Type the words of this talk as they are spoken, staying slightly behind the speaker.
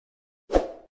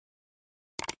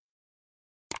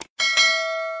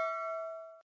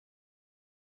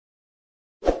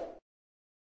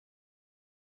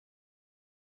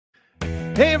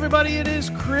Hey everybody, it is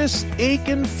Chris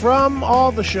Aiken from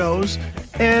All the Shows,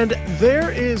 and there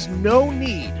is no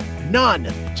need, none,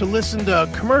 to listen to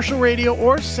commercial radio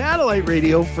or satellite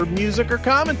radio for music or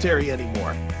commentary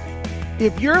anymore.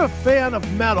 If you're a fan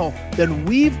of metal, then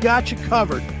we've got you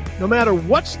covered, no matter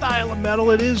what style of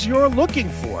metal it is you're looking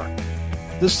for.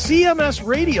 The CMS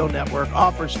Radio Network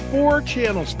offers 4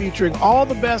 channels featuring all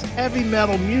the best heavy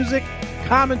metal music,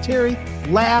 commentary,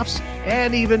 laughs,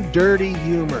 and even dirty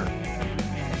humor.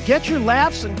 Get your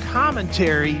laughs and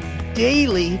commentary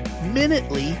daily,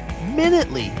 minutely,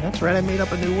 that's right, I made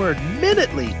up a new word,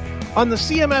 minutely, on the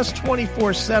CMS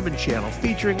 24/7 channel,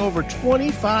 featuring over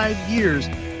 25 years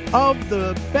of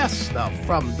the best stuff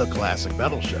from the classic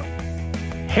metal show.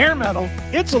 Hair metal,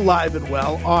 it's alive and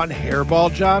well on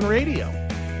Hairball John Radio.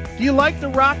 Do you like the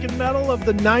rock and metal of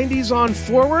the 90s on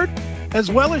forward, as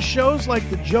well as shows like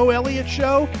The Joe Elliott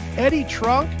Show, Eddie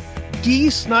Trunk, Dee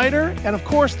Snider, and of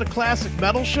course the Classic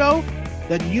Metal Show?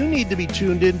 Then you need to be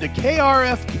tuned in to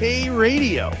KRFK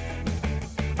Radio.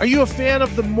 Are you a fan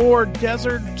of the more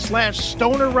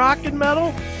desert/stoner rock and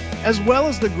metal, as well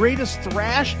as the greatest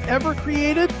thrash ever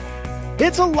created?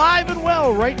 It's alive and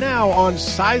well right now on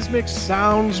Seismic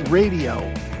Sounds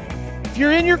Radio. If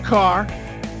you're in your car,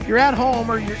 you're at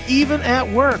home, or you're even at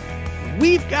work,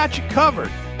 we've got you covered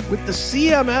with the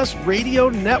CMS Radio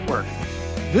Network.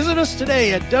 Visit us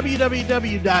today at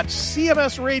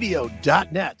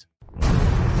www.cmsradio.net.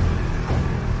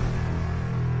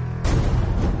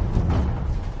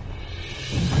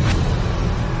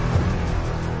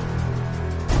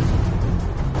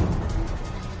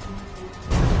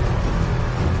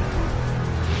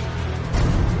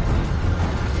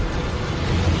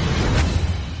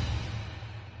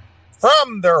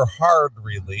 From their hard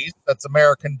release, that's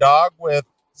American Dog with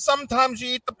Sometimes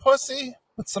You Eat the Pussy,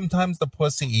 but sometimes the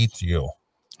pussy eats you.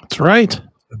 That's right.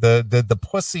 Did the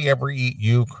pussy ever eat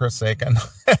you, Chris Aiken?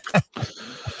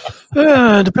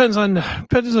 Depends on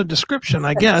description,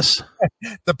 I guess.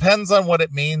 Depends on what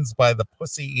it means by the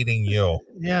pussy eating you.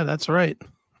 Yeah, that's right.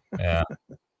 Yeah.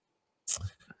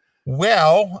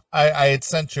 Well, I had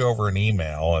sent you over an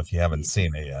email if you haven't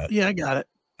seen it yet. Yeah, I got it.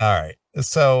 All right.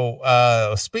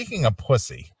 So, speaking of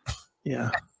pussy.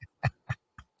 Yeah.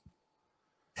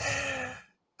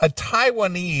 A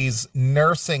Taiwanese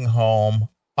nursing home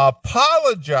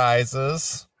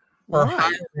apologizes for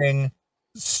hiring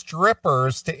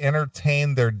strippers to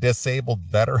entertain their disabled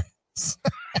veterans.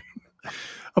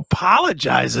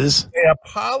 Apologizes? They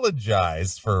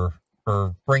apologized for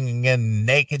bringing in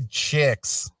naked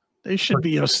chicks. They should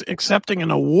be accepting an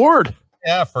award.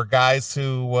 Yeah, for guys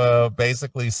who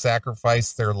basically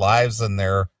sacrificed their lives and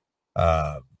their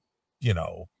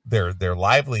their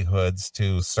livelihoods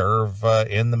to serve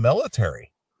in the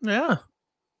military. Yeah.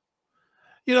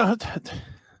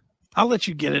 I'll let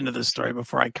you get into this story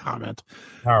before I comment.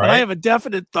 All right. But I have a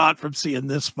definite thought from seeing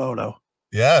this photo.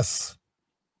 Yes.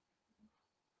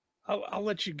 I'll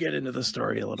let you get into the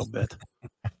story a little bit.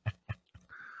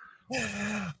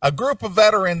 A group of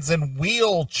veterans in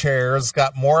wheelchairs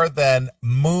got more than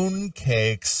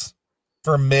mooncakes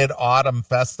for Mid-Autumn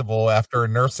Festival after a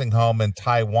nursing home in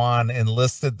Taiwan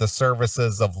enlisted the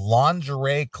services of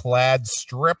lingerie-clad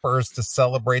strippers to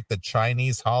celebrate the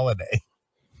Chinese holiday.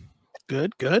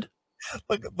 Good.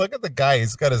 Look at the guy.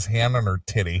 He's got his hand on her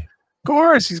titty. Of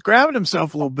course, he's grabbing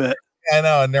himself a little bit. I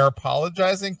know, and they're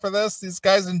apologizing for this. These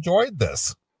guys enjoyed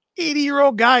this.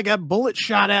 80-year-old guy got bullet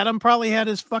shot at him, probably had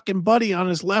his fucking buddy on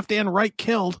his left and right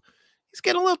killed. He's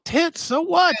getting a little tits, so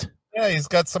what? Yeah, he's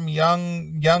got some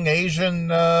young Asian,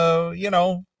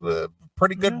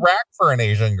 pretty good rack for an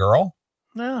Asian girl.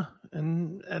 Yeah,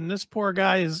 and this poor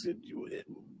guy is.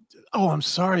 Oh, I'm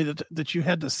sorry that you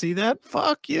had to see that.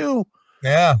 Fuck you.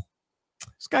 Yeah,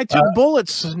 this guy took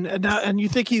bullets, and you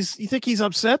think he's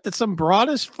upset that some broad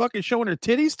is fucking showing her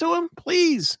titties to him?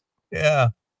 Please.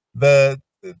 Yeah, the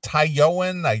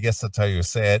Taoyuan, I guess that's how you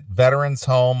say it, Veterans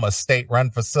Home, a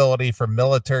state-run facility for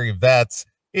military vets,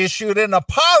 issued an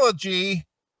apology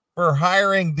for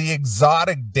hiring the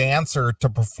exotic dancer to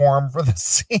perform for the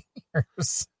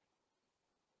seniors.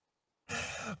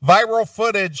 Viral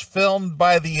footage filmed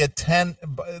by the attendee.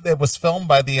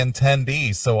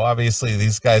 So obviously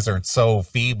these guys aren't so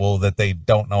feeble that they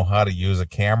don't know how to use a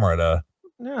camera to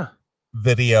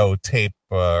videotape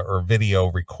or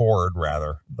video record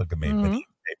rather. Look at me,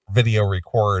 video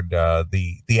record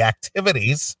the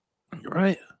activities.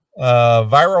 Right.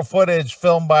 Viral footage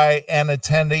filmed by an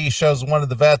attendee shows one of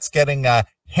the vets getting a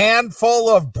handful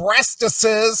of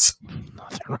breastises.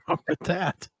 Nothing wrong with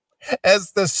that.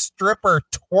 As the stripper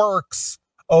twerks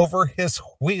over his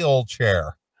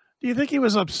wheelchair. Do you think he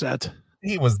was upset?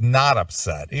 He was not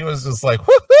upset. He was just like,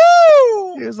 woohoo!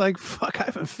 He was like, fuck, I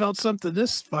haven't felt something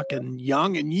this fucking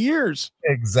young in years.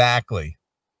 Exactly.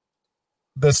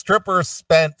 The stripper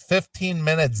spent 15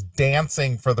 minutes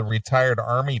dancing for the retired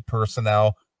Army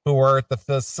personnel who were at the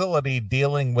facility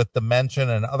dealing with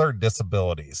dementia and other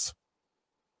disabilities.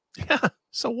 Yeah.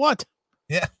 So what?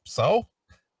 Yeah. So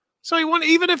he won't,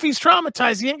 even if he's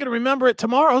traumatized, he ain't going to remember it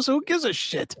tomorrow. So who gives a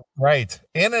shit? Right.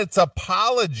 In its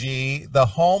apology, the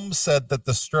home said that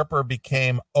the stripper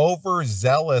became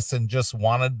overzealous and just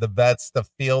wanted the vets to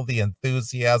feel the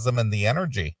enthusiasm and the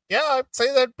energy. Yeah, I'd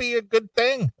say that'd be a good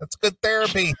thing. That's good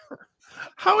therapy.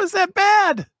 How is that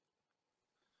bad?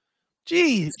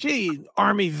 Gee,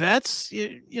 Army vets,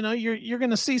 you know, you're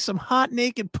going to see some hot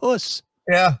naked puss.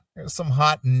 Yeah, there's some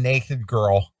hot naked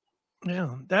girl.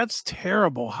 Yeah, that's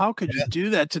terrible. How could you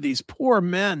do that to these poor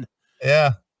men?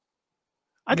 Yeah.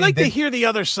 I'd like to hear the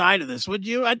other side of this, would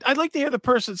you? I'd like to hear the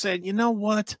person saying, you know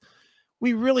what?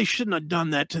 We really shouldn't have done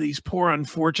that to these poor,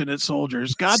 unfortunate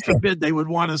soldiers. God forbid they would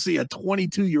want to see a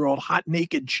 22-year-old hot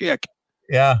naked chick.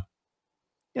 Yeah.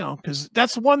 You know, because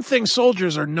that's one thing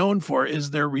soldiers are known for is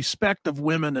their respect of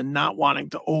women and not wanting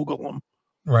to ogle them.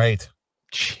 Right.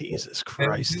 Jesus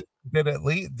Christ. Did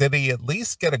he at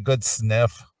least get a good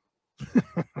sniff?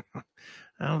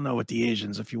 I don't know what the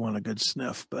Asians, if you want a good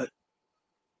sniff, but.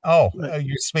 Oh, are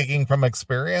you speaking from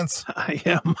experience? I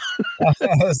am.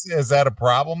 Is that a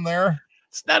problem there?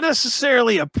 It's not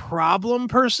necessarily a problem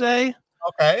per se.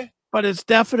 Okay. But it's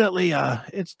definitely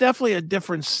a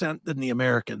different scent than the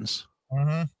Americans.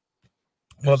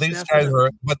 Mm-hmm. Well, these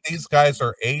guys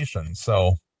are Asian,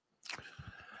 so.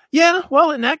 Yeah,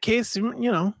 well, in that case, you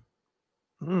know,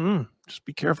 just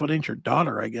be careful it ain't your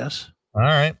daughter, I guess. All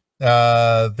right.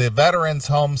 The veterans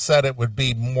home said it would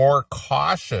be more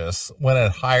cautious when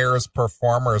it hires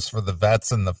performers for the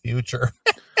vets in the future.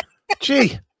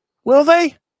 Gee, will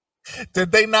they?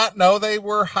 Did they not know they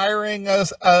were hiring a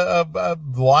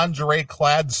lingerie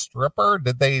clad stripper?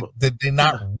 Did they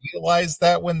not realize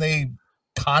that when they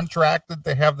contracted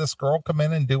to have this girl come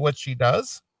in and do what she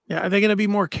does? Yeah. Are they going to be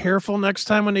more careful next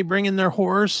time when they bring in their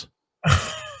whores?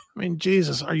 I mean,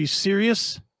 Jesus, are you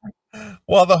serious?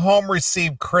 Well, the home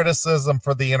received criticism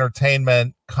for the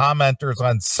entertainment. Commenters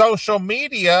on social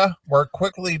media were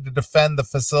quickly to defend the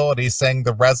facility, saying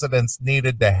the residents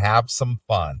needed to have some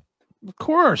fun. Of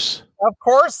course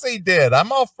they did.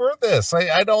 I'm all for this.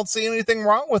 I don't see anything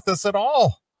wrong with this at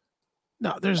all.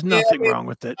 No, there's nothing wrong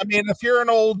with it. I mean, if you're an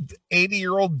old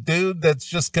 80-year-old dude that's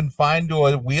just confined to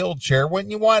a wheelchair,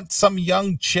 wouldn't you want some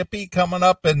young chippy coming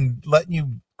up and letting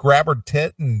you grab her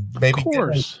tit and maybe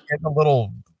getting a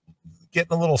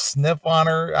little sniff on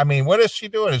her? I mean, what is she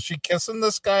doing? Is she kissing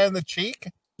this guy on the cheek?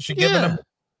 Is she giving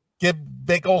him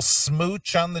big old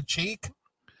smooch on the cheek?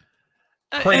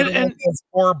 And his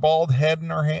poor bald head in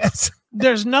her hands.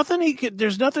 There's nothing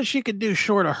she could do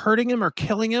short of hurting him or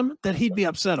killing him that he'd be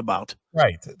upset about.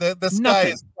 Right.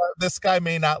 This guy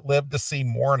may not live to see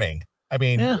morning. I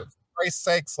mean, for Christ's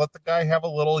sakes, let the guy have a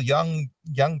little young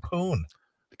poon.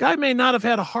 The guy may not have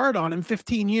had a heart on in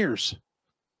 15 years.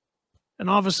 And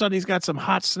all of a sudden he's got some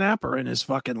hot snapper in his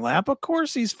fucking lap. Of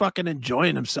course he's fucking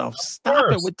enjoying himself.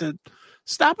 Stop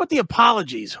with the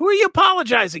apologies. Who are you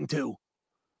apologizing to?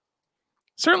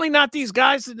 Certainly not these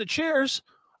guys in the chairs.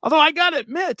 Although I got to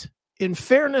admit, in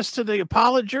fairness to the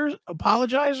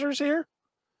apologizers here,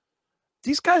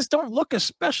 these guys don't look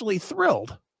especially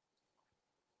thrilled.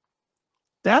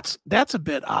 That's a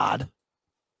bit odd.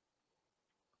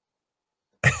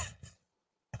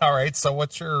 All right. So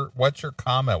what's your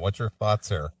comment? What's your thoughts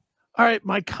here? All right.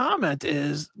 My comment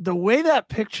is the way that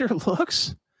picture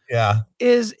looks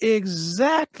is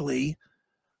exactly,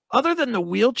 other than the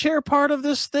wheelchair part of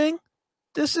this thing,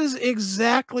 this is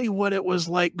exactly what it was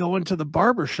like going to the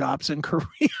barbershops in Korea.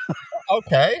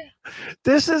 Okay.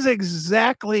 This is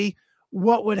exactly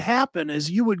what would happen is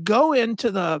you would go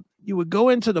into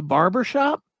the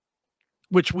barbershop,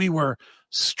 which we were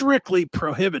strictly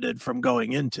prohibited from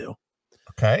going into.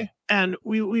 Okay. And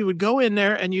we would go in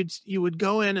there and you would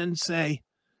go in and say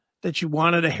that you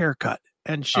wanted a haircut.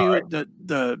 And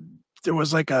there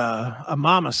was like a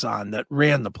mama-san that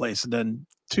ran the place, and then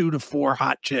 2 to 4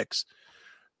 hot chicks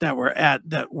that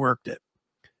worked it.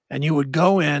 And you would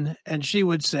go in and she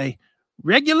would say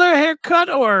regular haircut,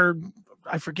 or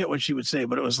I forget what she would say,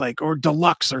 but it was like, or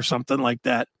deluxe or something like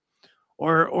that,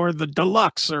 or the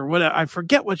deluxe or whatever. I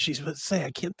forget what she would say. I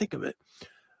can't think of it,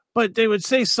 but they would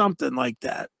say something like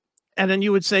that. And then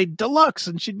you would say deluxe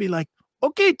and she'd be like,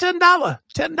 okay, $10.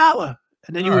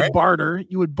 And then you would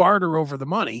barter over the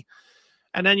money.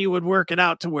 And then you would work it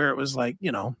out to where it was like,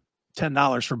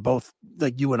 $10 for both,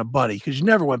 like you and a buddy, because you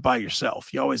never went by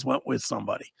yourself. You always went with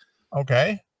somebody.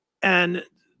 Okay. And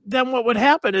then what would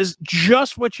happen is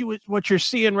just what you're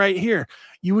seeing right here.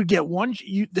 You would get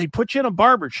they'd put you in a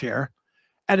barber chair,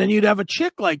 and then you'd have a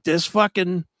chick like this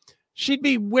fucking, she'd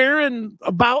be wearing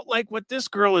about like what this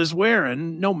girl is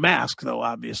wearing, no mask though,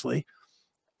 obviously.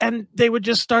 And they would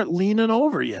just start leaning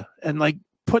over you and like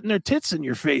putting their tits in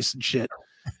your face and shit.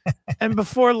 And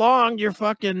before long, you're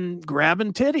fucking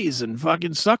grabbing titties and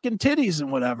fucking sucking titties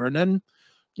and whatever. And then,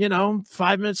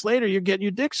 5 minutes later, you're getting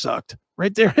your dick sucked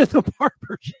right there in the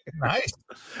barber chair. Nice.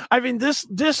 I mean, this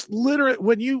literally,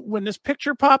 when this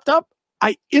picture popped up,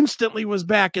 I instantly was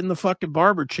back in the fucking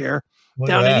barber chair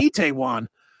down in Itaewon.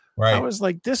 Right. I was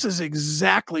like, this is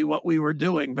exactly what we were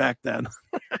doing back then.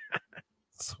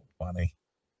 So funny.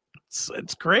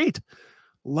 It's great.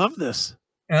 Love this.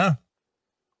 Yeah.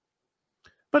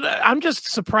 But I'm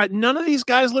just surprised. None of these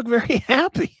guys look very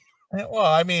happy. Well,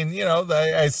 I mean,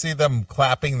 I see them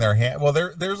clapping their hand. Well,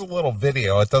 there's a little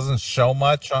video. It doesn't show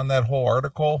much on that whole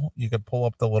article. You could pull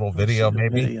up the little video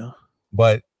maybe,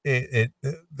 but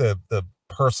the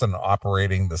person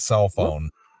operating the cell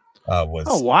phone was,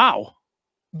 oh wow,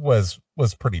 was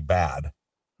pretty bad.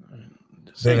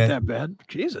 This ain't that bad.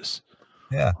 Jesus.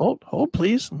 Yeah. Hold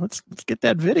please. Let's get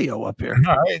that video up here.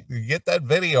 All right, get that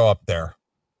video up there.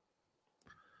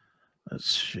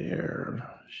 Let's share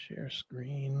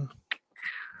screen.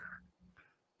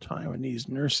 Taiwanese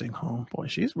nursing home. Boy,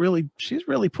 she's really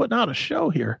putting out a show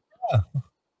here. Yeah.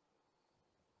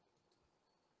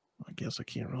 I guess I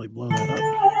can't really blow that up.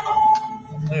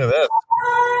 Look at this.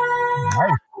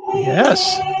 Nice.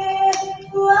 Yes.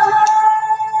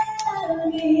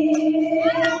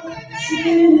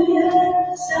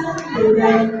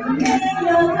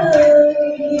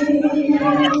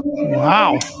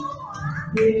 Wow.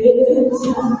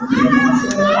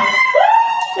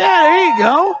 Yeah, there you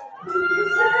go.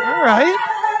 All right.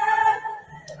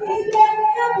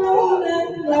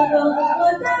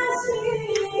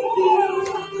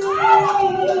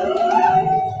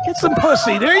 Get some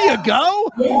pussy. There you go.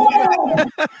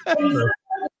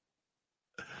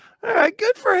 All right,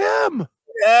 good for him.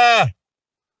 Yeah.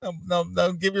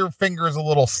 No, give your fingers a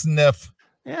little sniff.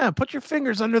 Yeah, put your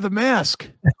fingers under the mask.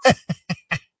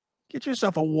 Get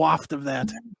yourself a waft of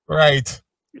that. Right.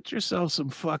 Get yourself some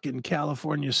fucking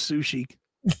California sushi.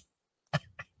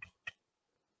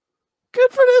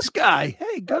 Good for this guy.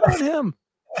 Hey, good on him.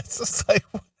 It's just like,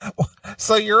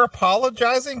 so you're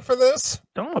apologizing for this?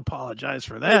 Don't apologize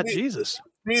for that. Jesus.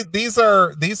 These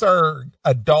are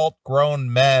adult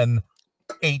grown men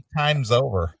 8 times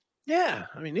over. Yeah,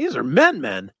 I mean, these are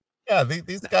men. Yeah,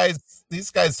 these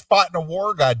guys fought in a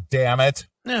war, god damn it.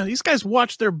 Yeah, these guys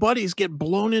watch their buddies get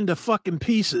blown into fucking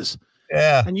pieces.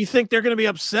 Yeah. And you think they're going to be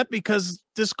upset because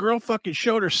this girl fucking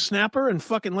showed her snapper and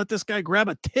fucking let this guy grab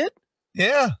a tit?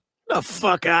 Yeah. The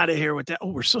fuck out of here with that.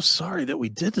 Oh, we're so sorry that we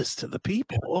did this to the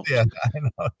people. Yeah, I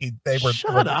know. They were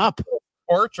Shut up.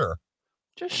 Torture.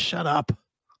 Just shut up.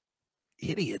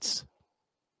 Idiots.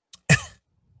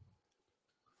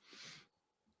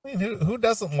 I mean, who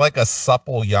doesn't like a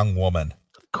supple young woman?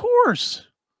 Of course.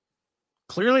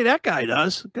 Clearly that guy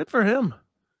does. Good for him.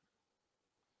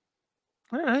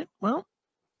 All right. Well,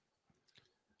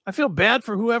 I feel bad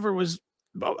for whoever was.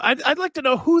 I'd like to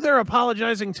know who they're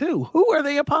apologizing to. Who are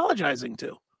they apologizing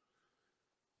to?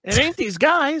 It ain't these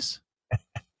guys.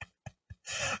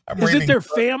 Is it their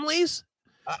families?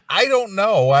 I don't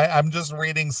know. I'm just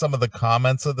reading some of the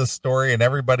comments of the story, and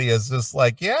everybody is just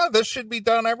like, yeah, this should be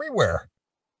done everywhere.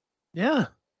 Yeah.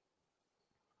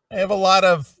 I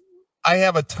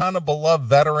have a ton of beloved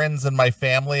veterans in my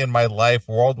family and my life,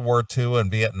 World War II and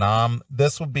Vietnam.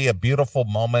 This would be a beautiful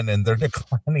moment in their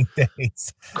declining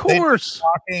days. Of course.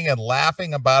 Talking and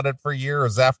laughing about it for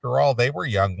years. After all, they were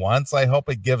young once. I hope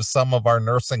it gives some of our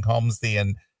nursing homes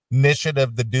the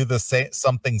initiative to do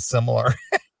something similar.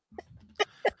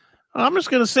 I'm just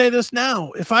going to say this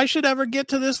now. If I should ever get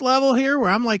to this level here where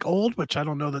I'm like old, which I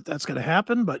don't know that that's going to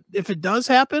happen, but if it does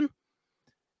happen,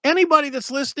 anybody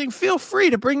that's listening, feel free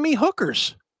to bring me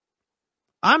hookers.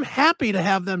 I'm happy to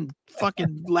have them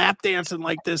fucking lap dancing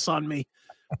like this on me.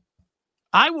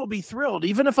 I will be thrilled.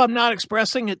 Even if I'm not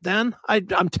expressing it then,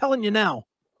 I'm telling you now,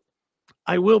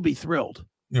 I will be thrilled.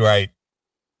 Right.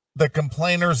 The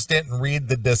complainers didn't read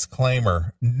the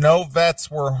disclaimer. No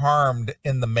vets were harmed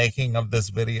in the making of this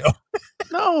video.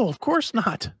 No, of course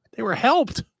not. They were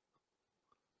helped.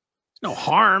 No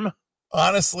harm.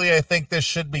 Honestly, I think this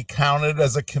should be counted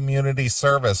as a community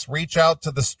service. Reach out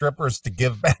to the strippers to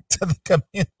give back to the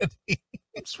community.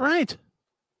 That's right.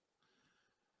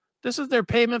 This is their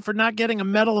payment for not getting a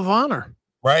Medal of Honor.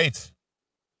 Right.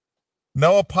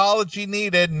 No apology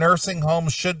needed. Nursing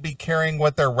homes should be caring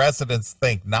what their residents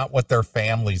think, not what their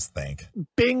families think.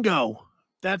 Bingo.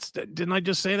 Didn't I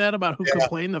just say that about who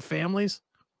complained? The families?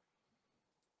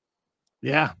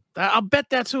 Yeah. I'll bet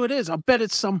that's who it is. I'll bet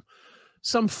it's some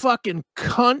fucking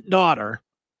cunt daughter,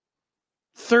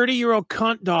 30-year-old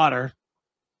cunt daughter.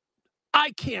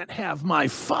 I can't have my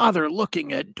father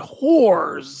looking at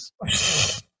whores.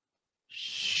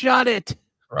 Shut it.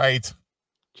 Right.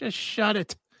 Just shut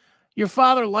it. Your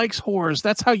father likes whores.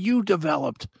 That's how you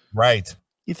developed. Right.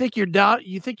 You think your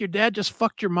dad just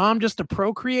fucked your mom just to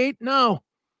procreate? No.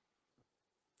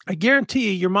 I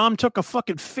guarantee you, your mom took a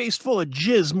fucking face full of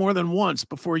jizz more than once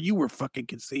before you were fucking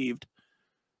conceived.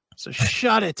 So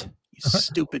shut it, you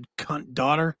stupid cunt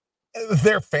daughter.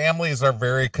 Their families are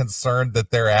very concerned that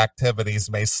their activities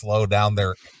may slow down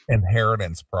their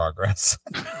inheritance progress.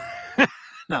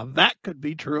 Now that could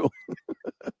be true.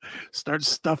 Start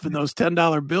stuffing those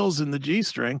 $10 bills in the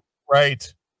G-string.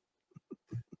 Right.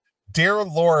 Dear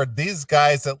Lord, these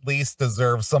guys at least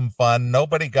deserve some fun.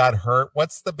 Nobody got hurt.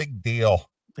 What's the big deal?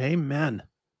 Amen.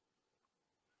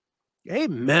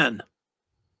 Amen.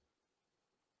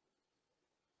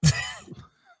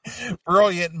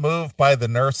 Brilliant move by the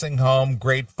nursing home.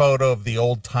 Great photo of the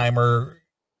old timer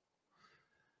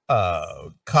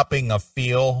cupping a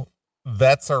feel.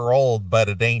 Vets are old, but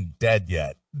it ain't dead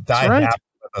yet. Die right. happy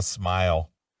with a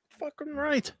smile. Fucking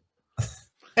right.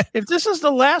 If this is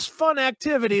the last fun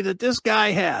activity that this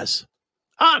guy has,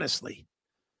 honestly,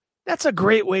 that's a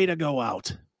great way to go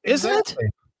out, isn't exactly.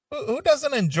 it? Who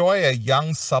doesn't enjoy a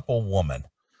young, supple woman?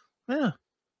 Yeah.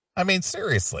 I mean,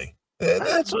 seriously.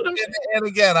 That's what and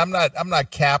again, I'm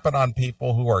not capping on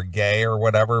people who are gay or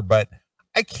whatever, but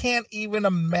I can't even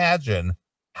imagine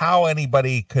how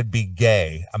anybody could be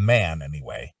gay, a man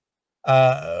anyway,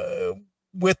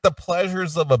 with the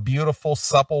pleasures of a beautiful,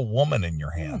 supple woman in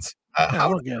your hands.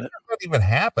 How does that even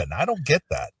happen? I don't get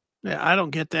that. Yeah, I don't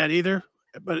get that either.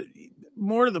 But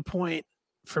more to the point,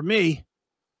 for me,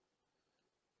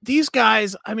 these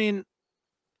guys, I mean,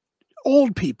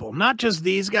 old people, not just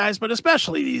these guys, but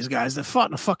especially these guys that fought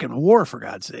in a fucking war, for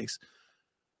God's sakes.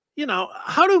 You know,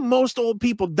 how do most old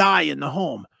people die in the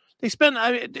home? They spend,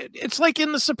 it's like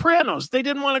in The Sopranos. They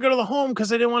didn't want to go to the home because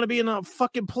they didn't want to be in a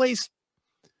fucking place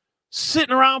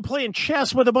sitting around playing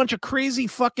chess with a bunch of crazy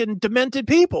fucking demented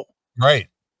people. Right.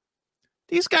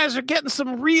 These guys are getting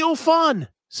some real fun,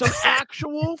 some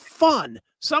actual fun,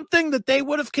 something that they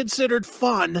would have considered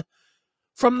fun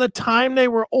from the time they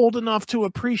were old enough to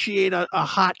appreciate a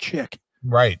hot chick.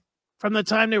 Right. From the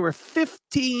time they were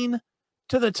 15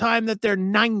 to the time that they're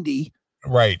 90.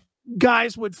 Right.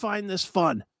 Guys would find this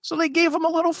fun. So they gave them a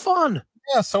little fun.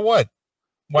 Yeah, so what?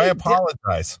 Why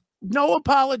apologize? No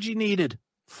apology needed.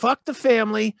 Fuck the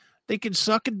family. They can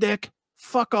suck a dick.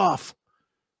 Fuck off.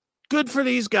 Good for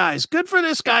these guys. Good for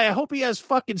this guy. I hope he has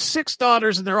fucking 6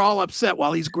 daughters and they're all upset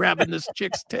while he's grabbing this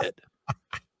chick's tit.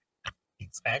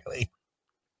 Exactly.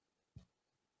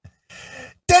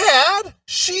 Dad,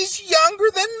 she's younger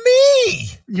than me.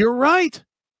 You're right.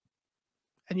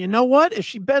 And you know what? If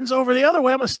she bends over the other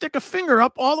way, I'm going to stick a finger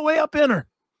up all the way up in her.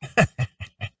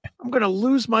 I'm going to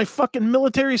lose my fucking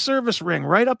military service ring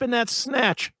right up in that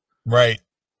snatch. Right.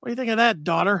 What do you think of that,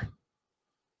 daughter?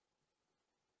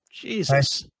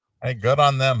 Jesus. Hey, good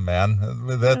on them, man.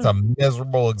 That's a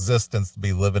miserable existence to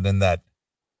be living in that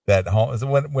home.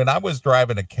 When I was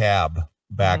driving a cab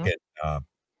back at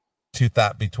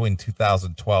between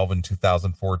 2012 and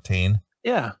 2014.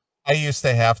 Yeah. I used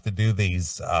to have to do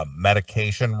these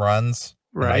medication runs.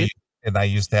 Right. And I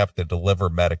used to have to deliver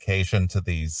medication to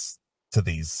these,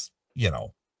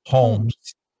 homes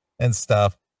and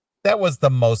stuff. That was the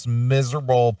most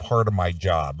miserable part of my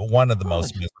job. One of the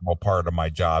most miserable part of my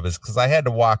job is because I had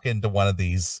to walk into one of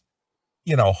these,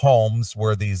 homes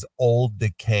where these old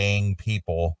decaying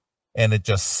people, and it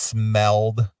just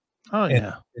smelled. Oh,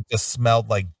 yeah. It just smelled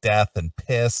like death and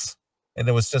piss. And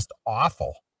it was just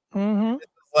awful. Mm-hmm. It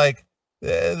was like,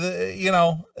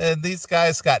 and these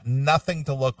guys got nothing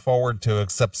to look forward to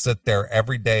except sit there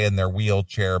every day in their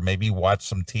wheelchair, maybe watch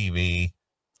some TV.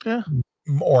 Yeah.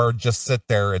 Or just sit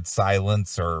there in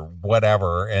silence or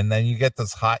whatever. And then you get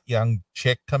this hot young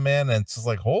chick come in and it's just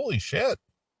like, holy shit.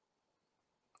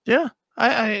 Yeah.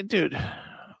 Dude,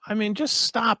 I mean, just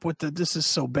stop with this is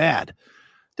so bad.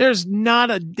 There's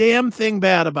not a damn thing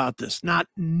bad about this.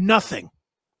 Nothing.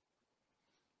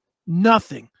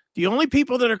 The only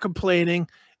people that are complaining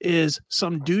is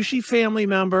some douchey family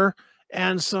member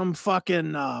and some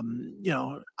fucking,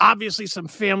 obviously some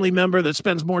family member that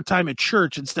spends more time at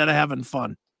church instead of having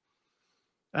fun.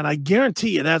 And I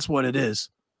guarantee you that's what it is.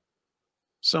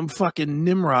 Some fucking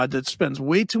Nimrod that spends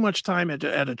way too much time at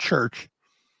a church,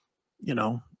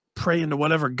 praying to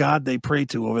whatever God they pray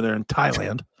to over there in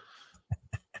Thailand.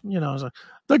 It's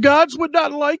like, The gods would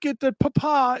not like it that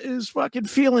Papa is fucking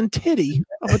feeling titty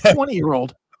of a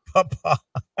 20-year-old. Papa.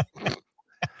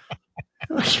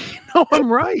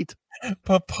 I'm right.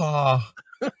 Papa.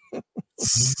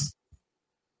 That's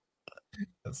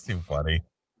too funny.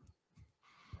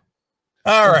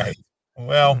 All right.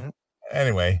 Well,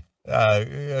 anyway,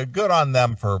 good on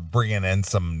them for bringing in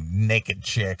some naked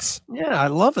chicks. Yeah, I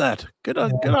love that. Good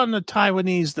on the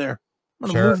Taiwanese there.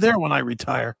 I'm going to move there when I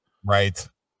retire. Right.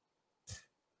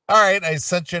 All right. I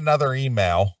sent you another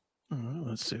email.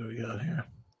 Let's see what we got here.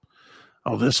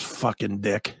 Oh, this fucking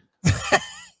dick.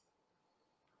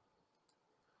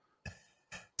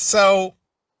 So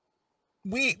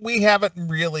we haven't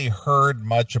really heard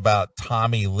much about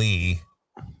Tommy Lee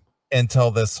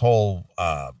until this whole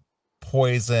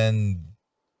Poison,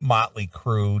 Motley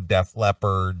Crue, Def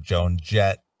Leppard, Joan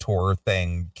Jett tour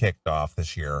thing kicked off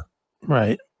this year.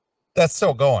 Right. That's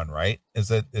still going, right?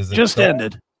 Is it just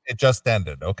ended? It just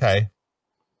ended. Okay.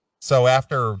 So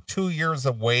after 2 years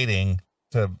of waiting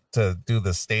to do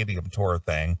the stadium tour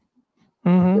thing,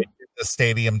 the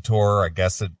stadium tour, I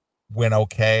guess it went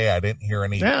okay. I didn't hear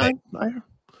anything. Yeah,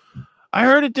 I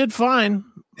heard it did fine.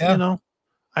 Yeah. You know,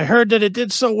 I heard that it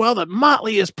did so well that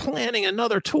Motley is planning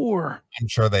another tour. I'm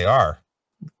sure they are.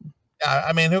 Yeah,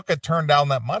 I mean, who could turn down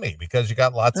that money? Because you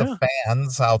got lots of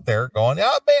fans out there going,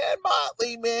 "Oh man,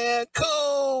 Motley, man,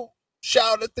 cool!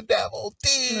 Shout at the devil,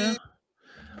 dude." Yeah.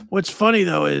 What's funny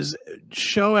though is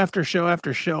show after show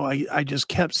after show, I just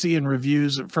kept seeing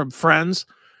reviews from friends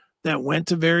that went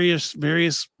to various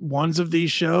ones of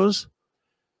these shows,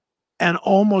 and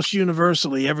almost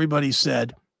universally everybody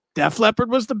said Def Leppard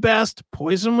was the best,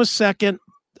 Poison was second,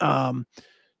 Joan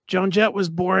Jett was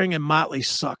boring, and Motley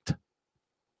sucked.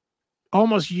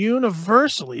 Almost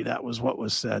universally, that was what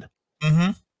was said.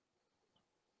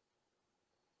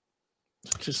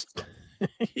 Just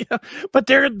yeah, but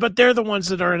they're the ones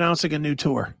that are announcing a new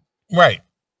tour, right?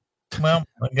 Well,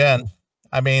 again,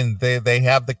 I mean, they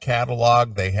have the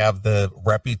catalog, they have the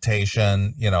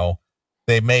reputation. You know,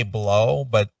 they may blow,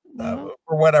 but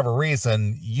for whatever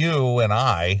reason, you and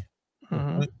I,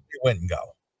 we wouldn't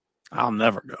go. I'll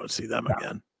never go see them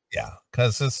again. Yeah,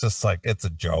 because it's just like it's a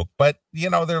joke. But you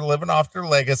know, they're living off their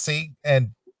legacy,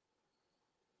 and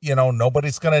you know,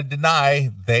 nobody's going to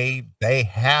deny they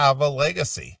have a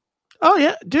legacy. Oh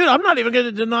yeah, dude, I'm not even going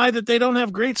to deny that they don't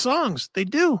have great songs. They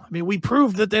do. I mean, we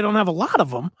proved that they don't have a lot of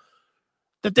them,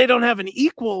 that they don't have an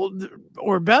equal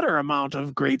or better amount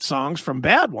of great songs from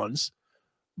bad ones.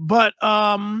 But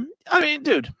I mean,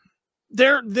 dude,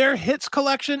 their hits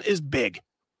collection is big.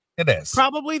 It is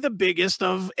probably the biggest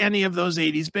of any of those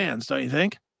 80s bands, don't you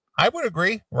think? I would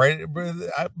agree, right?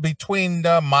 Between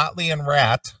Motley and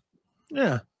Rat.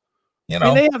 Yeah. You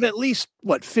know, I mean, they have at least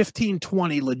 15,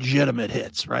 20 legitimate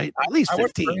hits, right? At least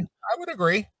 15. I would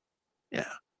agree.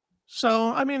 Yeah.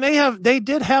 So, I mean, they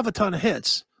did have a ton of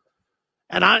hits.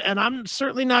 And I'm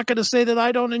certainly not going to say that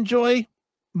I don't enjoy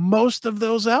most of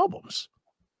those albums.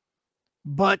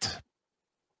 But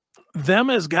them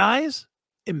as guys,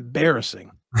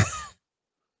 embarrassing.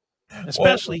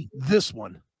 Especially this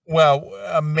one. Well,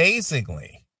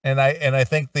 amazingly. And I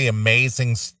think the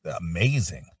amazing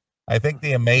I think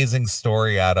the amazing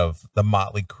story out of the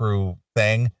Motley Crue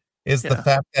thing is the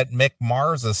fact that Mick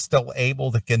Mars is still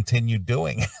able to continue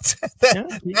doing it.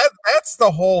 That's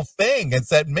the whole thing. It's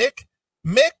that Mick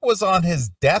was on his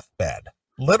deathbed,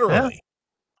 literally. Yeah.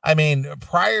 I mean,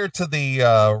 prior to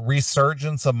the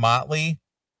resurgence of Motley,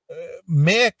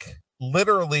 Mick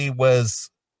literally was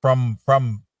from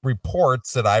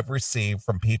reports that I've received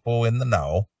from people in the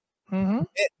know.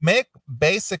 Mick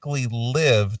basically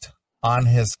lived on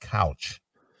his couch.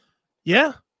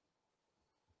 Yeah.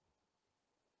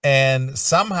 And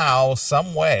somehow,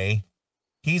 some way,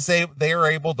 they are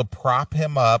able to prop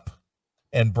him up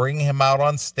and bring him out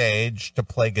on stage to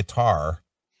play guitar.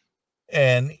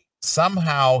 And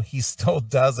somehow he still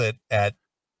does it at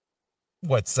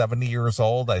 70 years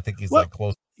old? I think he's like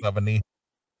close to 70.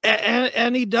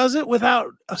 And he does it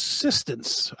without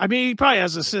assistance. I mean, he probably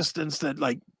has assistants that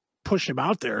like push him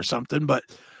out there or something, but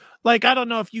like, I don't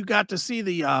know if you got to see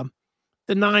the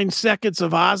 9 seconds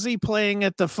of Ozzy playing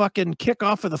at the fucking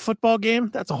kickoff of the football game.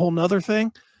 That's a whole nother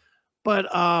thing. But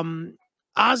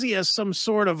Ozzy has some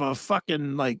sort of a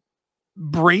fucking like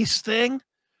brace thing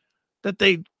that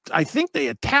I think they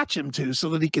attach him to so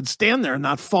that he can stand there and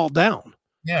not fall down.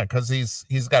 Yeah, because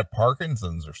he's got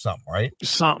Parkinson's or something, right?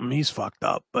 Something. He's fucked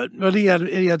up. But he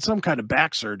had some kind of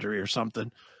back surgery or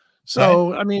something.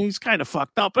 So, I mean, he's kind of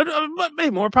fucked up, but hey,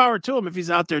 more power to him if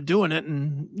he's out there doing it.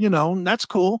 And, you know, that's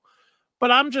cool.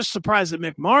 But I'm just surprised that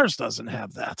Mick Mars doesn't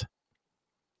have that,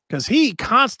 because he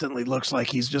constantly looks like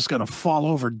he's just going to fall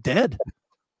over dead.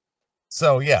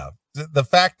 So yeah, the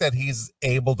fact that he's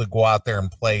able to go out there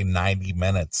and play 90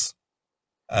 minutes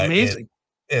Amazing.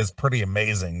 is pretty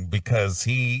amazing, because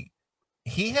he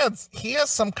has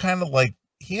some kind of like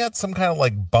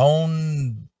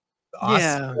bone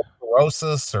Yeah.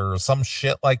 osteoporosis or some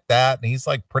shit like that, and he's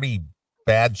like pretty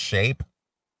bad shape.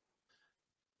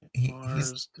 He, he's Mars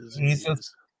he's just disease.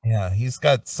 yeah, he's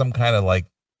got some kind of like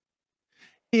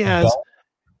He has bone.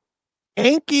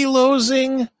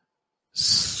 ankylosing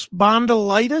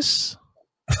spondylitis,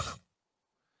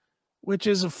 which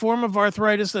is a form of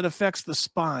arthritis that affects the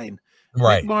spine. Mick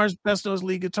Right. Mars, best known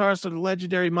lead guitarist of the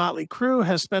legendary Motley Crue,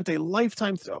 has spent a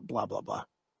lifetime blah blah blah.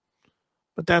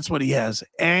 But that's what he has.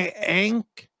 Ankylosing.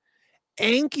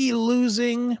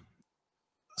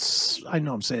 I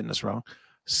know I'm saying this wrong.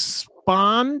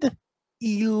 Spondylitis.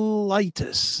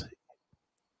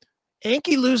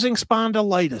 Ankylosing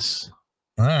spondylitis.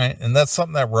 All right, and that's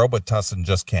something that Robitussin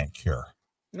just can't cure.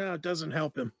 No, it doesn't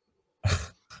help him.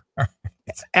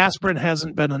 Aspirin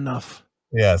hasn't been enough.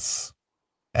 Yes,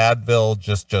 Advil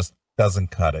just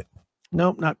doesn't cut it.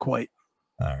 Nope, not quite.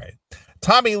 All right.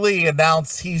 Tommy Lee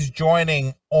announced he's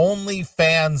joining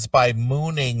OnlyFans by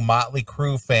mooning Motley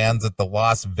Crue fans at the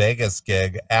Las Vegas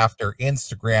gig after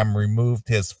Instagram removed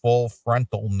his full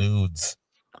frontal nudes.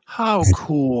 How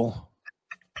cool.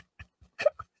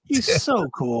 He's so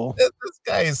cool. This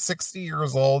guy is 60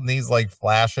 years old and he's like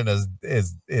flashing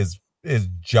his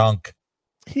junk.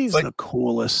 He's like, the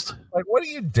coolest. Like, what are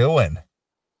you doing?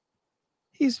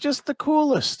 He's just the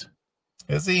coolest.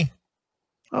 Is he?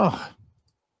 Oh,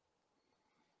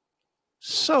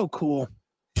 so cool.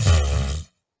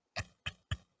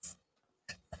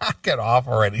 Knock it off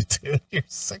already, dude. You're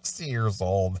 60 years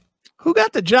old. Who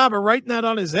got the job of writing that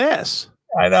on his ass?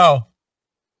 I know.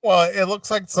 Well, it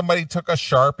looks like somebody took a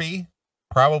Sharpie,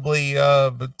 probably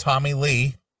Tommy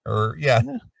Lee, or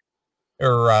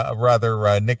or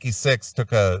rather Nikki Sixx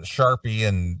took a Sharpie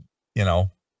and,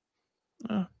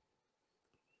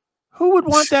 who would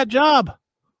want that job?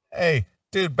 Hey,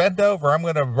 dude, bend over. I'm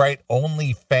going to write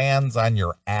OnlyFans on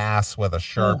your ass with a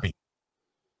Sharpie.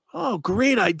 Oh,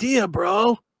 great idea,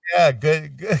 bro. Yeah,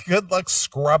 good luck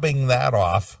scrubbing that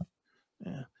off.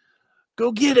 Yeah.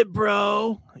 Go get it,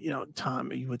 bro.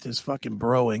 Tommy with his fucking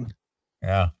broing.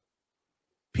 Yeah.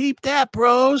 Peep that,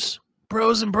 bros.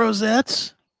 Bros and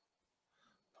brosettes.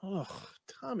 Oh,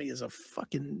 Tommy is a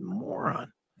fucking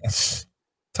moron.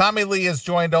 Tommy Lee has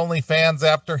joined OnlyFans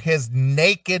after his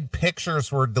naked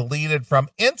pictures were deleted from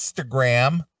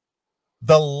Instagram.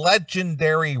 The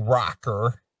legendary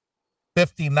rocker,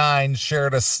 59,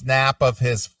 shared a snap of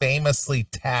his famously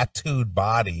tattooed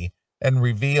body and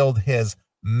revealed his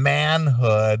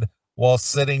manhood while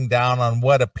sitting down on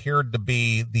what appeared to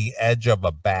be the edge of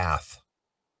a bath.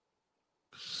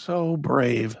 So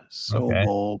brave, so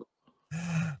bold.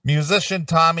 Musician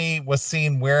Tommy was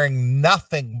seen wearing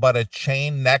nothing but a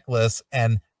chain necklace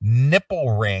and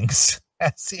nipple rings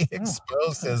as he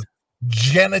exposed his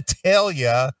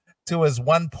genitalia to his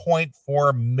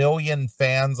 1.4 million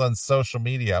fans on social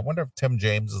media. I wonder if Tim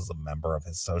James is a member of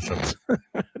his social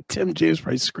media. Tim James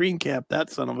probably screen capped that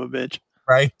son of a bitch.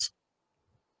 Right.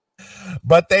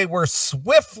 But they were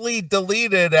swiftly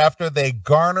deleted after they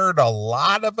garnered a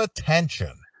lot of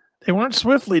attention. They weren't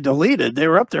swiftly deleted. They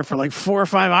were up there for like 4 or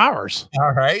 5 hours.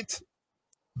 All right.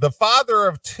 The father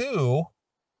of two,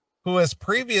 who has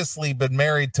previously been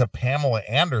married to Pamela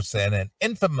Anderson and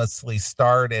infamously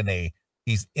starred in a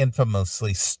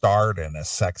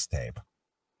sex tape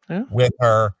with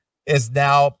her, is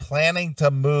now planning to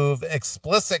move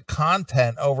explicit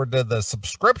content over to the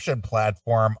subscription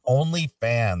platform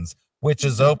OnlyFans, which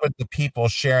is open to people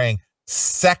sharing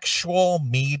sexual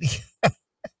media.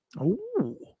 Ooh.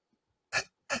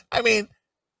 I mean,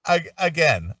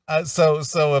 again, so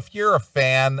if you're a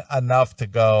fan enough to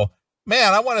go,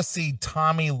 man, I want to see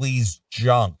Tommy Lee's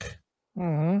junk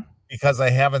because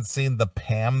I haven't seen the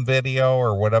Pam video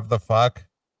or whatever the fuck.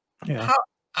 Yeah.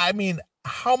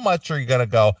 How much are you going to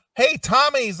go, hey,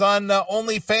 Tommy's on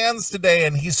OnlyFans today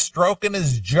and he's stroking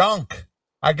his junk.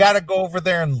 I got to go over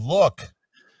there and look.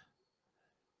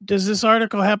 Does this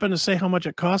article happen to say how much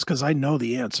it costs? Because I know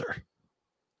the answer.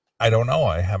 I don't know.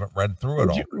 I haven't read through it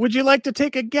all. Would you like to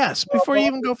take a guess before you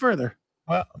even go further?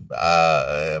 Well,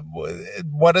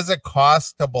 what does it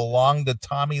cost to belong to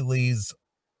Tommy Lee's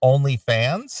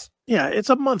OnlyFans? Yeah,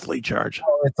 it's a monthly charge.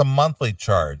 Oh, it's a monthly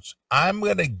charge. I'm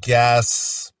going to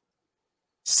guess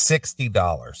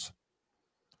 $60.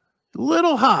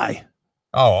 Little high.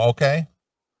 Oh, okay.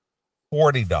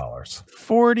 $40.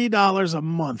 $40 a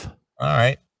month. All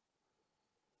right.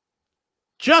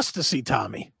 Just to see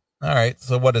Tommy. All right.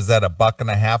 So what is that,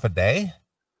 $1.50 a day?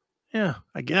 Yeah,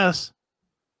 I guess.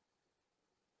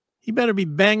 He better be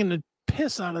banging the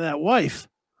piss out of that wife.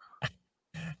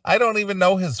 I don't even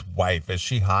know his wife. Is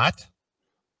she hot?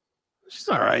 She's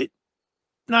all right.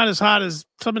 Not as hot as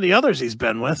some of the others he's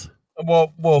been with.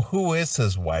 Well, who is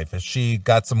his wife? Has she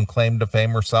got some claim to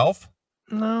fame herself?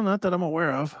 No, not that I'm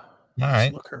aware of. All Let's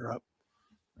right. look her up.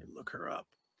 Look her up.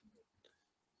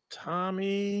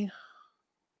 Tommy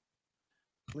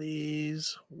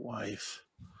Lee's wife.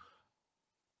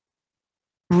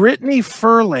 Brittany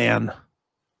Furlan.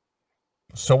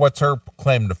 So what's her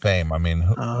claim to fame? I mean,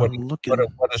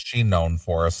 what is she known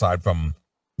for aside from,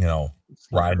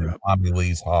 riding Tommy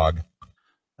Lee's hog?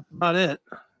 That's about it.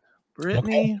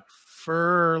 Brittany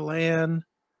Furlan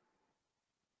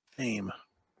fame.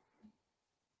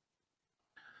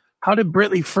 How did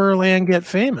Brittany Furlan get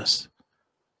famous?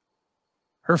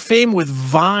 Her fame with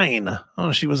Vine.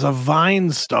 Oh, she was a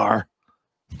Vine star.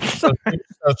 So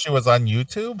she was on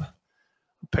YouTube?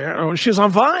 Apparently, she was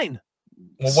on Vine.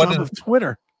 Well, sub of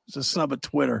Twitter. It's a sub of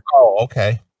Twitter. Oh,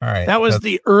 okay. All right. That was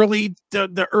the early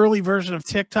version of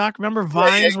TikTok. Remember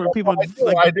Vines where people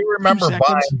I do remember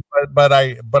Vines,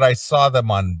 but I saw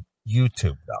them on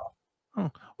YouTube though.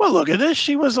 Oh. Well, look at this.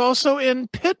 She was also in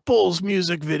Pitbull's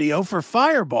music video for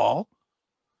Fireball.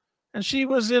 And she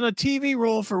was in a TV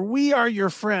role for We Are Your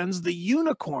Friends, The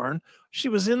Unicorn. She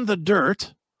was in The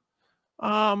Dirt,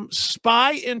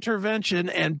 Spy Intervention,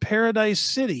 and Paradise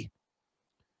City.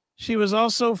 She was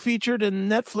also featured in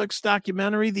Netflix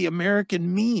documentary The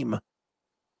American Meme.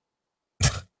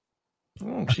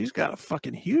 She's got a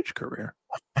fucking huge career.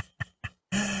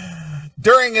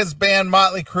 During his band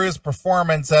Motley Crue's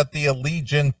performance at the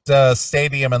Allegiant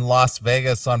Stadium in Las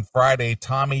Vegas on Friday,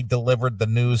 Tommy delivered the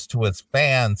news to his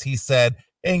fans. He said,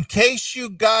 "In case you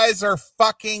guys are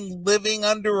fucking living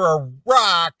under a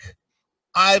rock,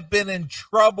 I've been in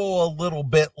trouble a little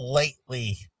bit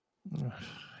lately." He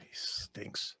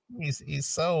stinks. He's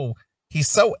so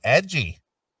edgy.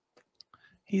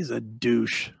 He's a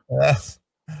douche. Yes.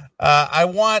 I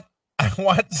want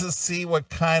to see what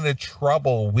kind of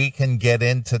trouble we can get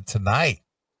into tonight.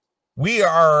 We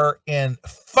are in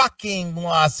fucking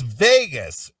Las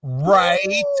Vegas,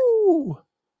 right? Ooh.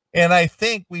 And I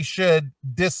think we should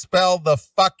dispel the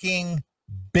fucking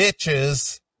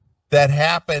bitches that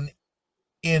happen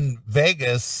in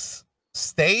Vegas,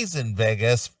 stays in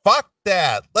Vegas. Fuck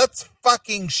that. Let's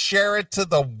fucking share it to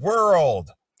the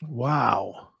world.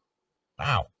 Wow.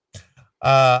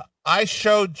 I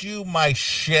showed you my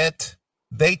shit.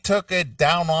 They took it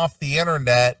down off the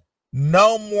internet.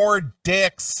 No more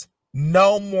dicks,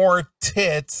 no more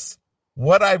tits.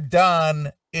 What I've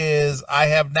done is I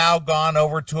have now gone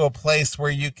over to a place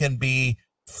where you can be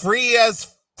free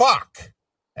as fuck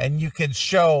and you can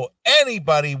show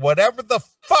anybody whatever the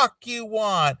fuck you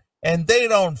want and they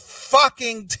don't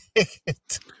fucking take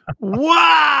it.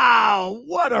 Wow.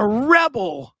 What a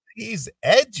rebel. He's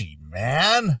edgy,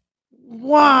 man.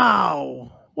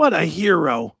 Wow. What a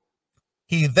hero.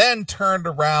 He then turned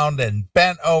around and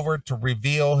bent over to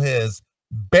reveal his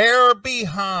bare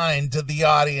behind to the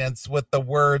audience with the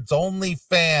words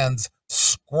 "OnlyFans"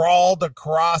 scrawled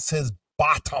across his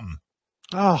bottom.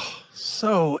 Oh,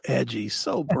 so edgy,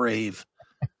 so brave.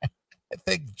 I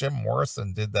think Jim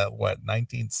Morrison did that,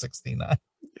 1969?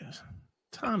 Yes.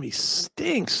 Tommy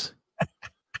stinks.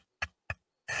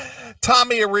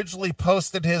 Tommy originally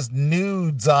posted his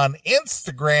nudes on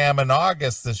Instagram in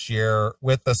August this year,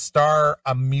 with the star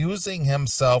amusing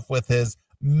himself with his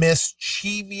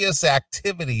mischievous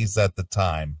activities at the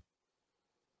time.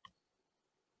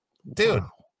 Dude,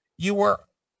 you were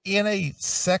in a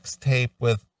sex tape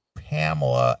with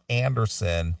Pamela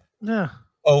Anderson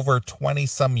over 20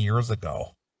 some years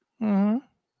ago. Mm-hmm.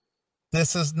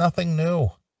 This is nothing new.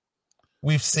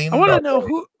 We've seen. I want to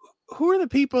know who are the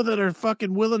people that are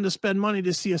fucking willing to spend money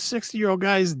to see a 60-year-old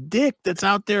guy's dick that's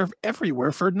out there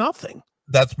everywhere for nothing?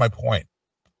 That's my point.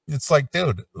 It's like,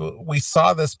 dude, we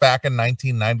saw this back in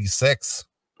 1996.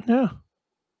 Yeah.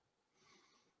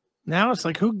 Now it's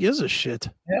like, who gives a shit?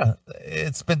 Yeah.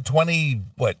 It's been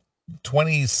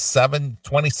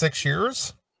 26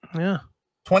 years? Yeah.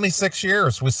 26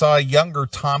 years. We saw a younger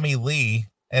Tommy Lee,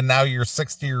 and now you're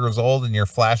 60 years old and you're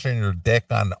flashing your dick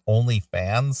on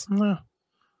OnlyFans. Yeah.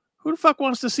 Who the fuck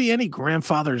wants to see any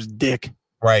grandfather's dick?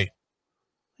 Right.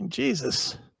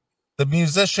 Jesus. The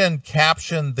musician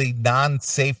captioned the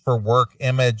non-safe for work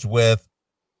image with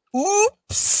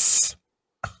 "Oops."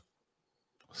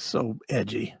 So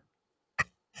edgy.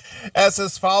 As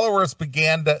his followers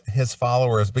began to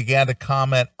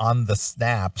comment on the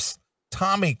snaps,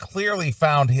 Tommy clearly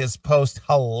found his post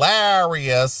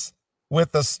hilarious,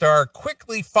 with the star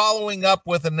quickly following up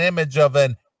with an image of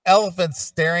an Elephant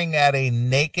staring at a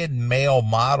naked male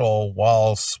model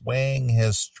while swaying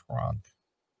his trunk.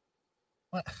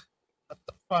 What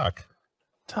the fuck?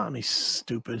 Tommy's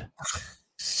stupid.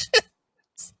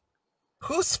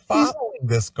 Who's following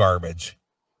this garbage?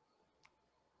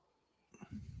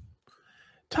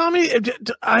 Tommy,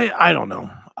 I don't know.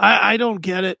 I don't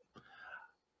get it.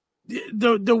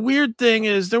 The weird thing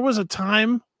is there was a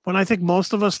time when I think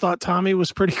most of us thought Tommy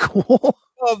was pretty cool.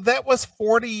 Well, that was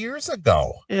 40 years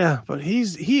ago. Yeah, but he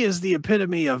is the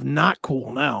epitome of not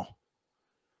cool now.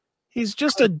 He's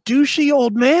just a douchey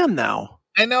old man now.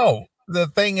 I know. The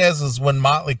thing is when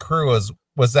Motley Crue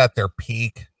was at their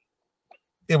peak,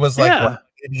 it was like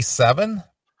 87?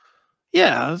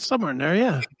 Yeah, somewhere in there,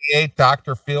 yeah. 88,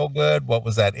 Dr. Feelgood, what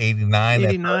was that, 89?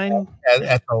 89.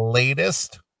 At the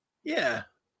latest? Yeah.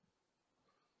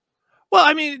 Well,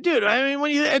 I mean, dude,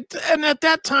 when at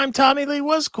that time, Tommy Lee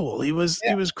was cool. He was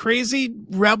crazy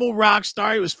rebel rock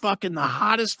star. He was fucking the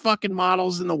hottest fucking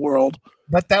models in the world.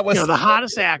 But that was the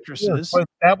hottest actresses.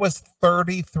 That was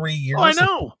 33 years ago. I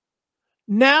know.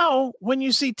 Now, when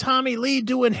you see Tommy Lee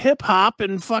doing hip hop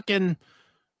and fucking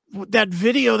that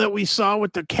video that we saw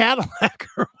with the Cadillac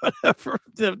or whatever,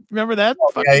 remember that?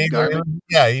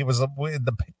 He was with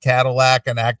the Cadillac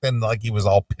and acting like he was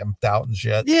all pimped out and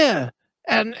shit. Yeah.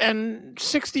 And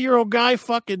 60-year-old guy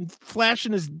fucking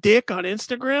flashing his dick on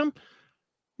Instagram.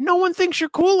 No one thinks you're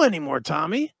cool anymore,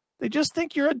 Tommy. They just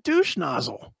think you're a douche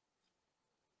nozzle.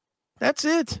 That's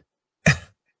it.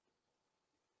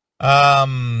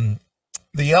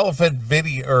 The elephant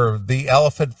video or the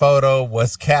elephant photo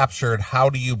was captured. How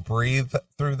do you breathe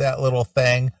through that little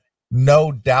thing?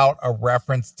 No doubt a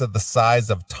reference to the size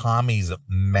of Tommy's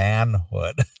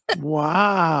manhood.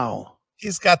 Wow.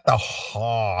 He's got the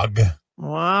hog.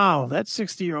 Wow, that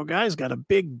 60-year-old guy's got a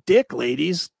big dick,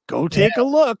 ladies. Go take a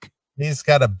look. He's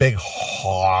got a big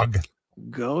hog.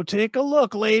 Go take a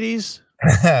look, ladies.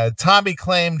 Tommy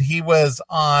claimed he was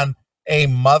on a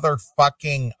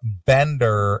motherfucking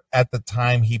bender at the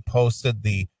time he posted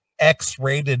the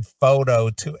X-rated photo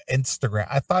to Instagram.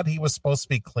 I thought he was supposed to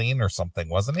be clean or something,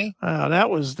 wasn't he? That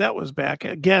was back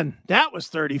again. That was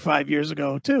 35 years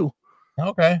ago too.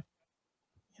 Okay.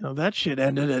 That shit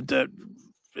ended at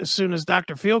as soon as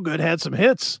Dr. Feelgood had some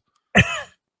hits.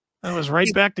 I was right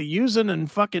back to using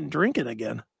and fucking drinking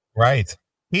again. Right.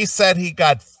 He said he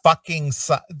got fucking...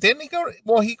 Didn't he go...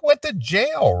 Well, he went to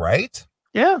jail, right?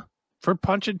 Yeah, for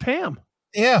punching Pam.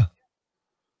 Yeah.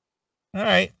 All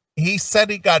right. He said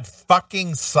he got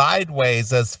fucking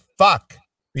sideways as fuck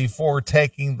before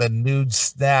taking the nude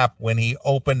snap when he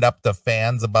opened up to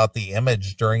fans about the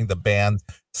image during the band's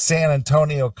San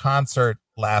Antonio concert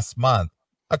last month.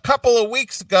 A couple of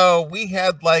weeks ago, we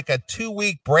had like a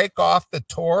 2-week break off the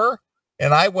tour,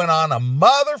 and I went on a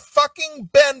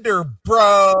motherfucking bender,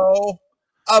 bro.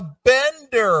 A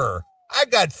bender. I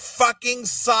got fucking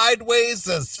sideways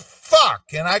as fuck,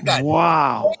 and I got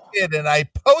naked, and I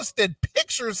posted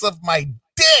pictures of my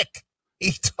dick.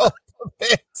 He told the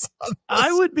fans.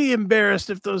 I would be embarrassed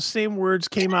if those same words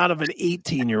came out of an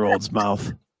 18-year-old's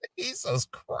mouth. Jesus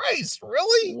Christ,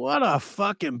 really? What a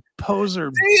fucking poser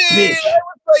bitch. I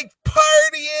was like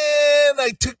partying.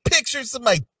 I took pictures of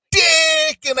my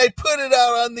dick and I put it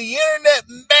out on the internet,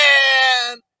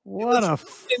 man. What a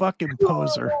fucking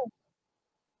poser.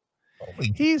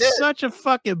 He's such a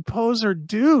fucking poser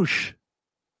douche.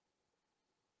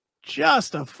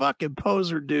 Just a fucking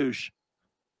poser douche.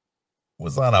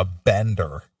 Was on a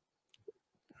bender.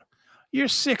 You're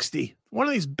 60. One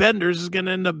of these benders is going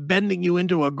to end up bending you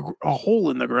into a hole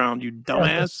in the ground, you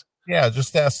dumbass. Yeah,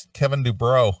 just ask Kevin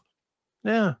Dubrow.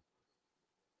 Yeah.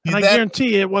 And I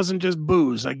guarantee you it wasn't just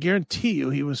booze. I guarantee you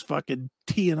he was fucking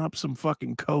teeing up some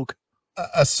fucking coke.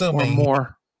 Assuming or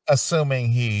more.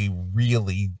 Assuming he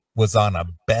really was on a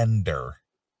bender.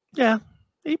 Yeah,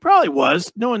 he probably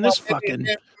was. Knowing this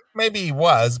Maybe he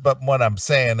was, but what I'm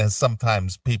saying is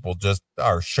sometimes people just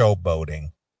are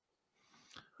showboating.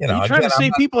 Are you trying to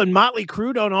say people in Motley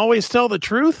Crue don't always tell the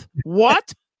truth?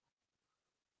 What?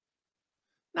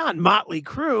 Not Motley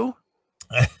Crue.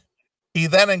 He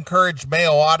then encouraged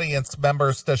male audience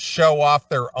members to show off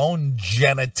their own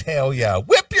genitalia.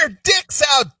 Whip your dicks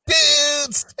out,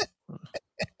 dudes!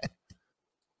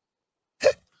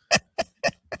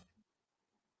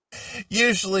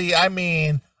 Usually, I'm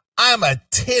a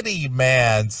titty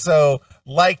man, so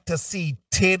like to see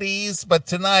titties, but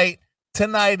tonight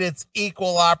it's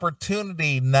equal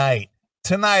opportunity night.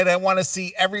 Tonight I want to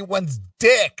see everyone's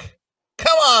dick.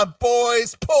 Come on,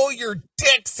 boys, pull your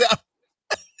dicks out.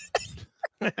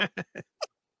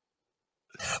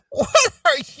 What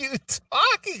are you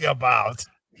talking about?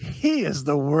 He is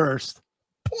the worst.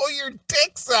 Pull your dick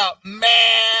dicks up, man.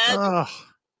 Oh,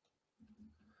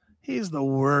 he's the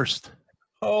worst.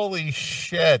 Holy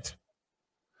shit.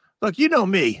 Look, you know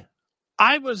me.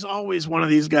 I was always one of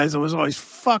these guys that was always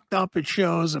fucked up at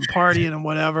shows and partying and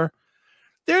whatever.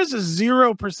 There's a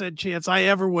 0% chance I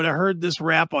ever would have heard this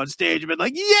rap on stage and been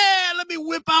like, yeah, let me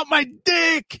whip out my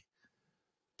dick.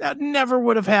 That never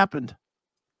would have happened.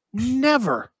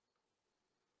 Never.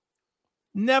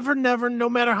 Never, no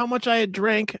matter how much I had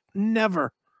drank,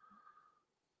 never.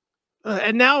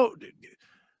 And now,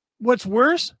 what's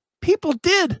worse, people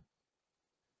did.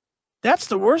 That's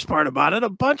the worst part about it. A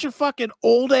bunch of fucking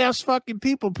old ass fucking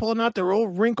people pulling out their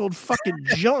old wrinkled fucking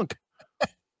junk.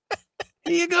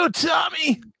 Here you go,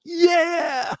 Tommy.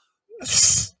 Yeah.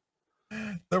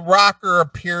 The rocker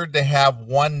appeared to have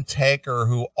one taker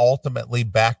who ultimately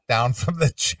backed down from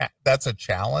the chat. That's a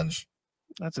challenge.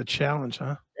 That's a challenge,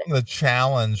 huh? From the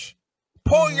challenge.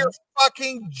 Pull your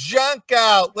fucking junk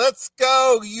out. Let's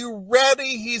go. You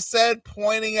ready? He said,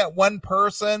 pointing at one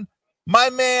person.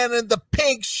 My man in the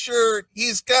pink shirt.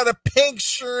 He's got a pink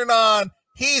shirt on.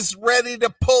 He's ready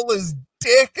to pull his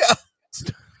dick out.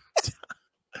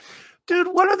 Dude,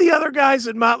 what are the other guys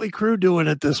in Motley Crue doing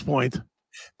at this point?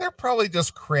 They're probably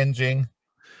just cringing.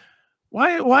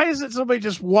 Why isn't somebody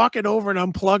just walking over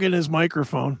and unplugging his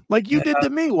microphone like you did to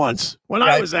me once when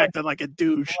I was acting like a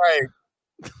douche?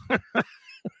 Right.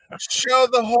 Show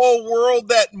the whole world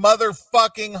that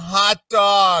motherfucking hot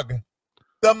dog.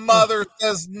 The mother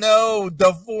says no,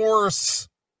 divorce.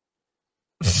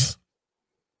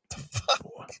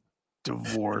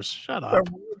 Divorce. Shut up.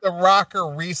 The rocker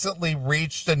recently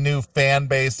reached a new fan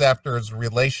base after his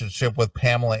relationship with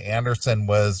Pamela Anderson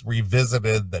was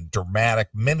revisited, the dramatic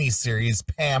miniseries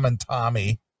Pam and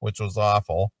Tommy, which was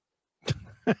awful.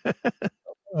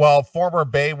 While former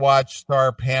Baywatch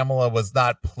star Pamela was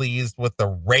not pleased with the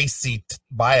racy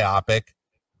biopic,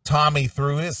 Tommy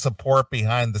threw his support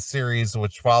behind the series,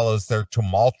 which follows their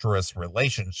tumultuous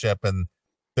relationship and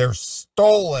their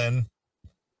stolen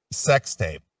sex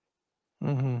tape.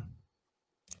 Mm-hmm.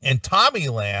 In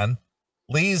Tommyland,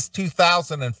 Lee's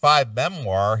 2005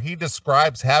 memoir, he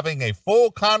describes having a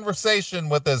full conversation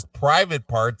with his private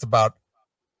parts about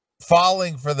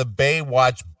falling for the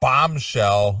Baywatch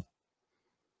bombshell,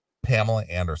 Pamela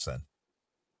Anderson.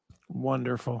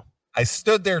 Wonderful. I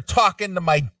stood there talking to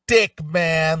my dick,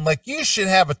 man. Like, you should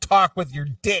have a talk with your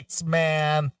dicks,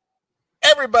 man.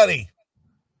 Everybody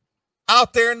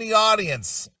out there in the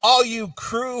audience, all you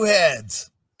crew heads,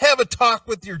 have a talk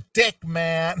with your dick,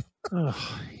 man.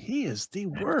 Oh, he is the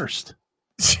worst.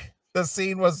 The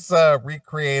scene was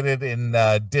recreated in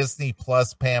Disney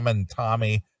Plus Pam and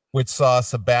Tommy, which saw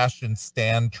Sebastian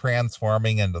Stan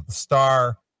transforming into the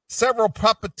star. Several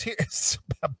puppeteers.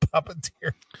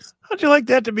 How'd you like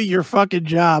that to be your fucking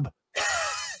job?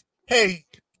 Hey,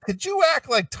 could you act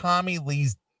like Tommy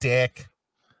Lee's dick?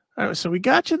 All right, so we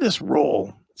got you this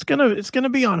role. It's gonna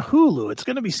be on Hulu. It's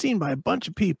gonna be seen by a bunch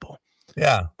of people.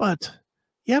 Yeah. But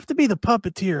you have to be the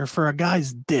puppeteer for a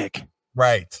guy's dick.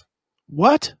 Right.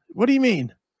 What? What do you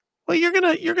mean? Well, you're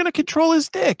gonna control his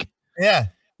dick. Yeah.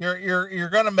 You're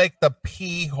gonna make the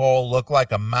pee hole look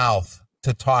like a mouth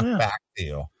to talk back to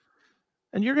you.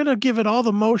 And you're gonna give it all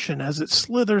the motion as it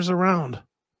slithers around.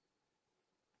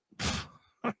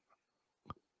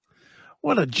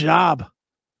 What a job.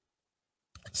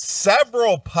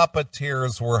 Several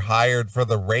puppeteers were hired for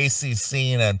the racy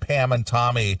scene in Pam and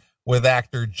Tommy, with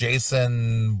actor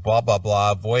Jason blah blah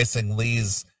blah voicing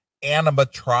Lee's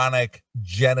animatronic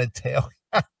genitalia.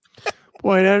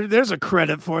 Boy, there's a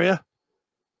credit for you.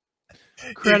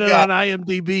 Credit on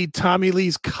IMDb, Tommy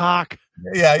Lee's cock.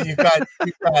 Yeah, you got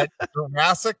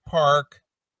Jurassic Park,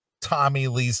 Tommy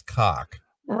Lee's cock.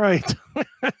 Right.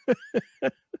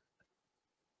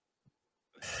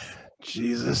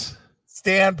 Jesus.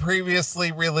 Stan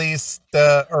previously released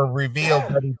or revealed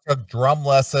that he took drum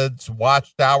lessons,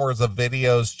 watched hours of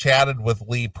videos, chatted with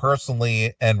Lee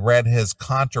personally, and read his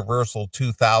controversial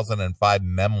 2005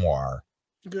 memoir.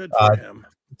 Good for him.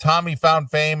 Tommy found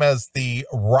fame as the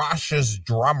raucous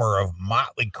drummer of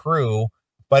Motley Crue,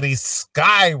 but he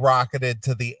skyrocketed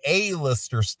to the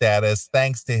A-lister status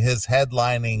thanks to his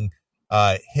headline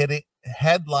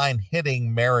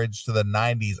hitting marriage to the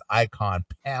 90s icon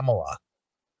Pamela.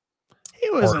 He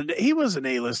was an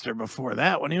A-lister before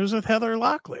that when he was with Heather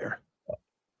Locklear.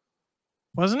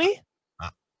 Wasn't he?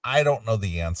 I don't know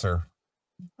the answer.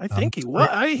 I think he was.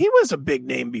 He was a big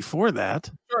name before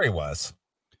that. Sure he was.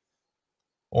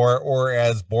 Or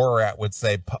as Borat would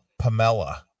say,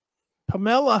 Pamela.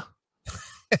 Pamela.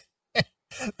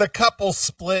 The couple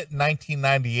split in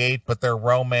 1998, but their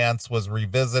romance was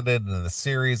revisited in the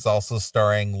series, also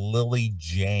starring Lily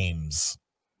James.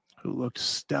 who looked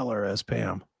stellar as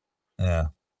Pam. Yeah.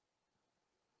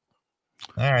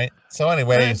 All right. So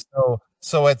anyway,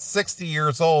 so at 60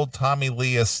 years old, Tommy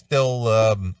Lee is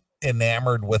still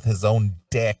enamored with his own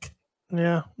dick.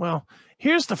 Yeah. Well,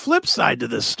 here's the flip side to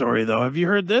this story, though. Have you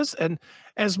heard this? And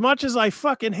as much as I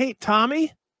fucking hate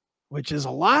Tommy, which is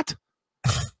a lot,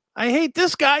 I hate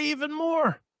this guy even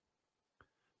more.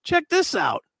 Check this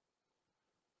out.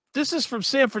 This is from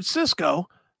San Francisco.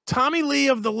 Tommy Lee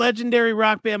of the legendary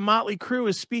rock band Motley Crue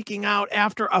is speaking out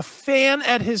after a fan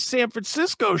at his San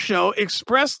Francisco show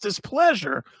expressed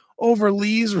displeasure over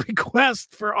Lee's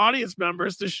request for audience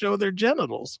members to show their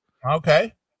genitals.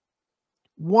 Okay.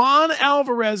 Juan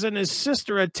Alvarez and his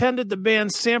sister attended the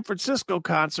band's San Francisco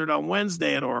concert on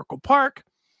Wednesday at Oracle Park.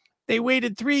 They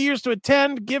waited 3 years to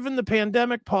attend, given the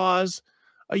pandemic pause.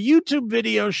 A YouTube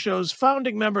video shows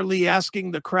founding member Lee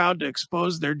asking the crowd to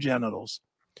expose their genitals.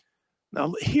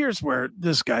 Now, here's where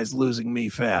this guy's losing me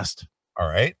fast. All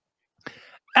right.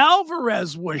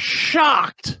 Alvarez was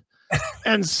shocked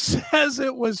and says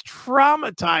it was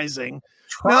traumatizing,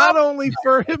 not only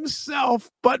for himself,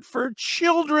 but for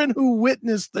children who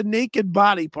witnessed the naked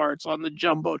body parts on the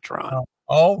Jumbotron.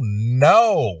 Oh,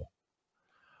 no.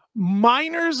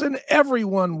 Minors and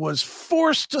everyone was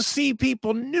forced to see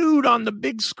people nude on the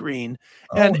big screen,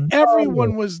 and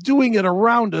everyone was doing it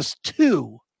around us,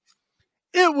 too.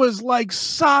 It was like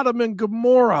Sodom and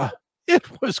Gomorrah.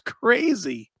 It was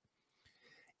crazy.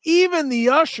 Even the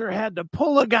usher had to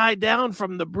pull a guy down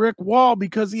from the brick wall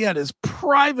because he had his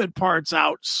private parts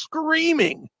out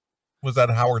screaming. Was that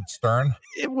Howard Stern?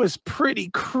 It was pretty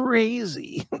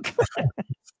crazy.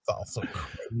 It's also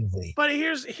crazy. But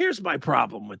here's my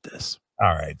problem with this.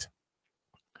 All right.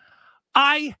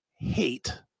 I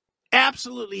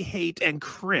absolutely hate and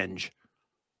cringe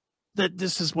that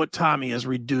this is what Tommy has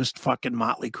reduced fucking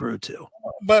Motley Crue to.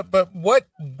 But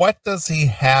what does he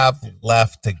have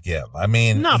left to give? I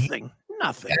mean, nothing.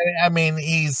 I mean,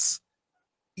 he's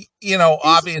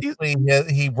obviously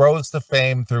he rose to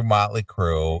fame through Motley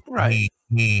Crue. Right.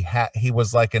 He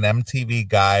was like an MTV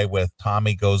guy with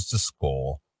Tommy Goes to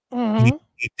School. Mm-hmm.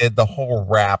 He did the whole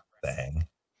rap thing.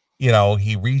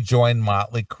 He rejoined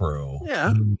Motley Crue.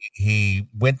 Yeah. He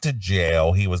went to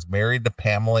jail. He was married to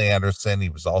Pamela Anderson. He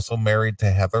was also married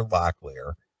to Heather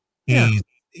Locklear. He's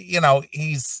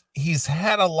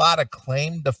had a lot of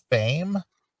claim to fame.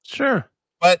 Sure.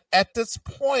 But at this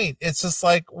point, it's just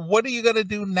like, what are you going to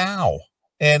do now?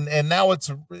 And now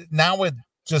it's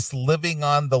just living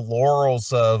on the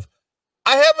laurels of,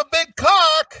 I have a big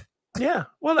cock. Yeah.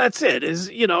 Well, that's it.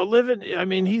 Living. I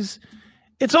mean, it's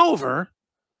over.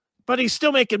 But he's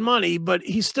still making money, but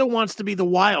he still wants to be the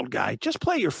wild guy. Just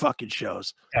play your fucking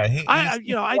shows.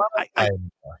 Yeah,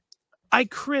 I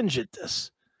cringe at this.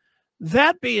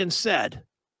 That being said,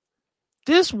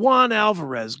 this Juan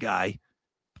Alvarez guy,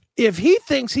 if he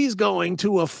thinks he's going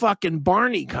to a fucking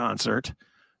Barney concert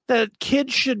that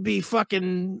kids should be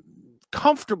fucking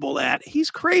comfortable at,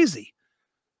 he's crazy.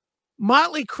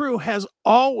 Motley Crue has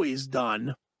always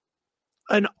done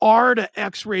an R to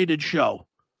X rated show.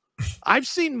 I've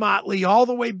seen Motley all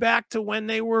the way back to when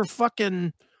they were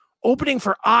fucking opening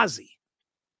for Ozzy.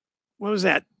 What was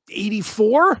that?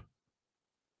 84?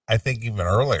 I think even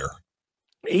earlier.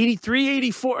 83,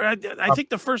 84. I think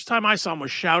the first time I saw him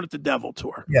was Shout at the Devil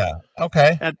tour. Yeah.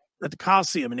 Okay. At the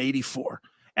Coliseum in 84.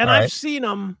 And all I've right. seen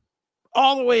him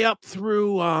all the way up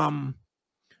through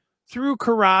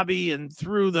Karabi and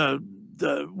through the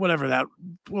whatever that,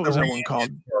 what was that one called?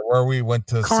 Where we went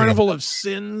to Carnival of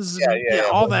Sins. Yeah,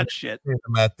 all that shit.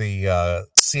 At the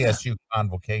CSU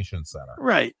Convocation Center.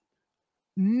 Right.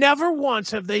 Never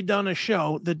once have they done a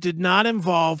show that did not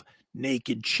involve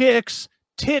naked chicks,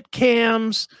 tit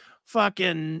cams,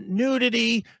 fucking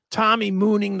nudity, Tommy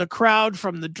mooning the crowd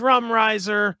from the drum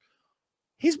riser.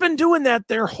 He's been doing that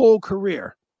their whole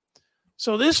career.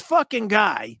 So this fucking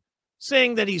guy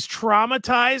saying that he's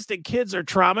traumatized and kids are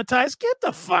traumatized, get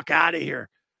the fuck out of here.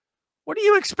 What are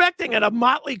you expecting at a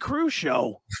Motley Crue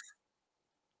show?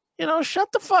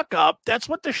 Shut the fuck up. That's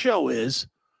what the show is.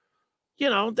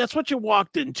 That's what you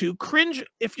walked into. Cringe.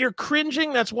 If you're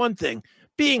cringing, that's one thing.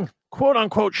 Being quote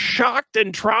unquote shocked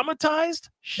and traumatized,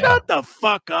 shut the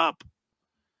fuck up.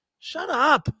 Shut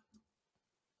up.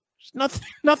 There's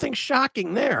nothing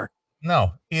shocking there.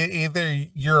 No, either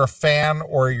you're a fan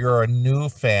or you're a new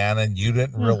fan and you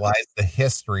didn't realize the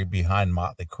history behind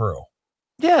Motley Crue.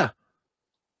 Yeah.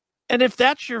 And if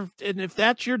that's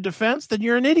your defense, then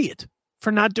you're an idiot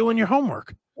for not doing your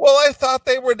homework. Well, I thought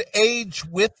they would age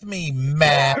with me,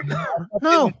 man.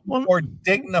 No, more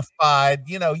dignified.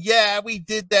 Yeah, we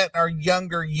did that in our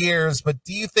younger years, but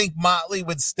do you think Motley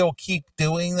would still keep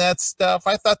doing that stuff?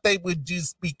 I thought they would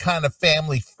just be kind of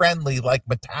family friendly like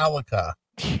Metallica.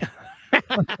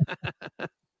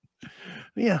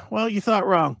 Yeah, well, you thought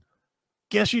wrong.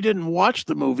 Guess you didn't watch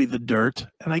the movie The Dirt,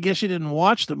 and I guess you didn't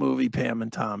watch the movie Pam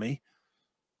and Tommy.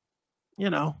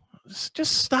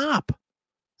 Just stop.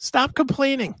 Stop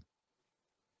complaining.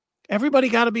 Everybody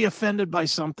got to be offended by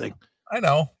something. I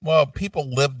know. Well,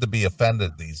 people live to be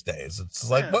offended these days. It's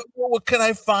like, what can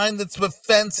I find that's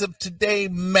offensive today,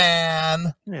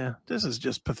 man? Yeah, this is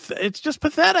just pathetic. It's just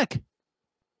pathetic.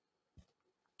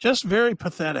 Just very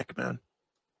pathetic, man.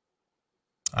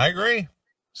 I agree.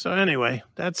 So anyway,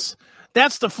 that's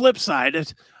the flip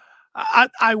side.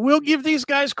 I will give these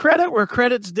guys credit where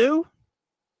credit's due.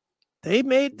 They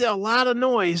made a lot of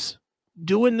noise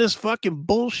doing this fucking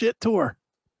bullshit tour.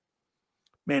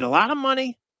 Made a lot of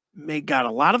money, got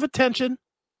a lot of attention,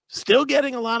 still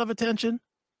getting a lot of attention,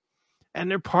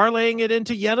 and they're parlaying it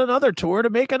into yet another tour to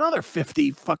make another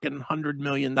 $100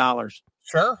 million.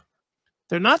 Sure.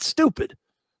 They're not stupid.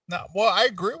 No, well, I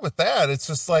agree with that. It's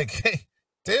just like, hey,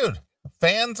 dude,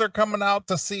 fans are coming out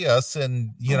to see us,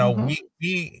 and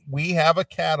we have a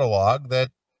catalog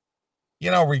that,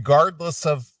 regardless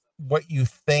of what you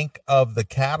think of the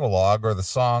catalog or the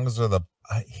songs or the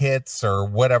hits or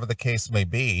whatever the case may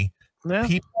be,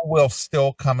 people will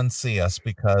still come and see us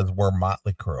because we're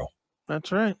Motley Crue.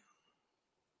 That's right.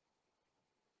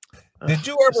 Did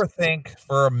you ever think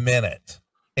for a minute,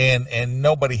 and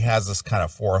nobody has this kind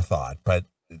of forethought, but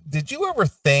did you ever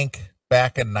think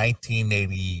back in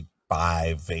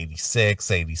 1985,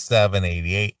 86, 87,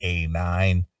 88,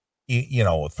 89,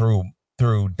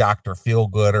 through Dr.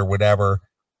 Feelgood or whatever,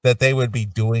 that they would be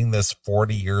doing this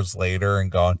 40 years later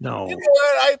and going, no, you know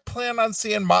what? I plan on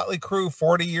seeing Motley Crue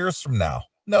 40 years from now.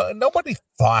 No, nobody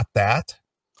thought that.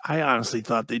 I honestly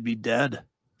thought they'd be dead.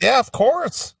 Yeah, of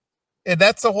course. And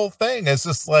that's the whole thing. It's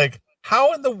just like,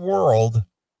 how in the world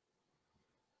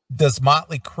does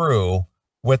Motley Crue,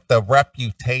 with the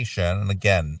reputation, and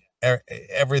again,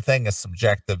 everything is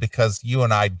subjective because you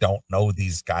and I don't know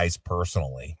these guys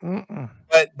personally. Mm-mm.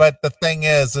 But the thing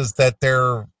is that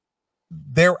they're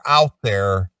out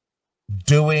there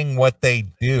doing what they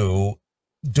did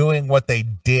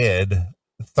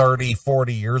 30,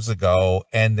 40 years ago,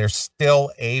 and they're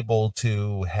still able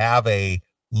to have a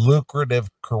lucrative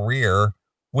career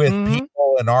with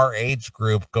people in our age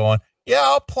group going, yeah,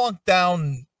 I'll plunk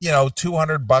down,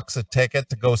 $200 a ticket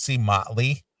to go see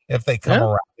Motley if they come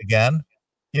around again,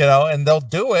 and they'll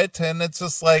do it. And it's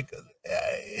just like,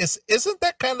 isn't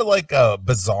that kind of like a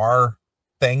bizarre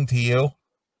thing to you?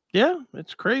 Yeah,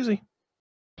 it's crazy.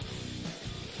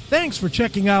 Thanks for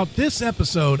checking out this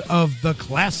episode of The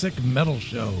Classic Metal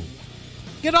Show.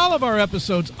 Get all of our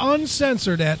episodes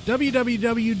uncensored at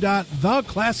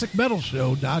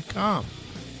www.theclassicmetalshow.com.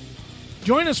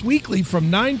 Join us weekly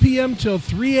from 9 p.m. till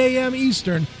 3 a.m.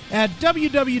 Eastern at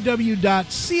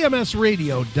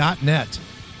www.cmsradio.net.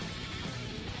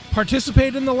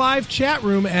 Participate in the live chat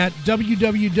room at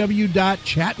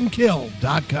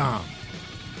www.chatandkill.com.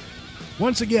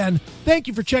 Once again, thank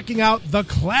you for checking out The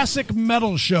Classic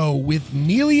Metal Show with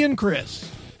Neely and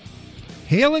Chris.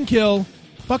 Hail and kill,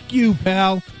 fuck you,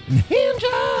 pal, and hand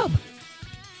job.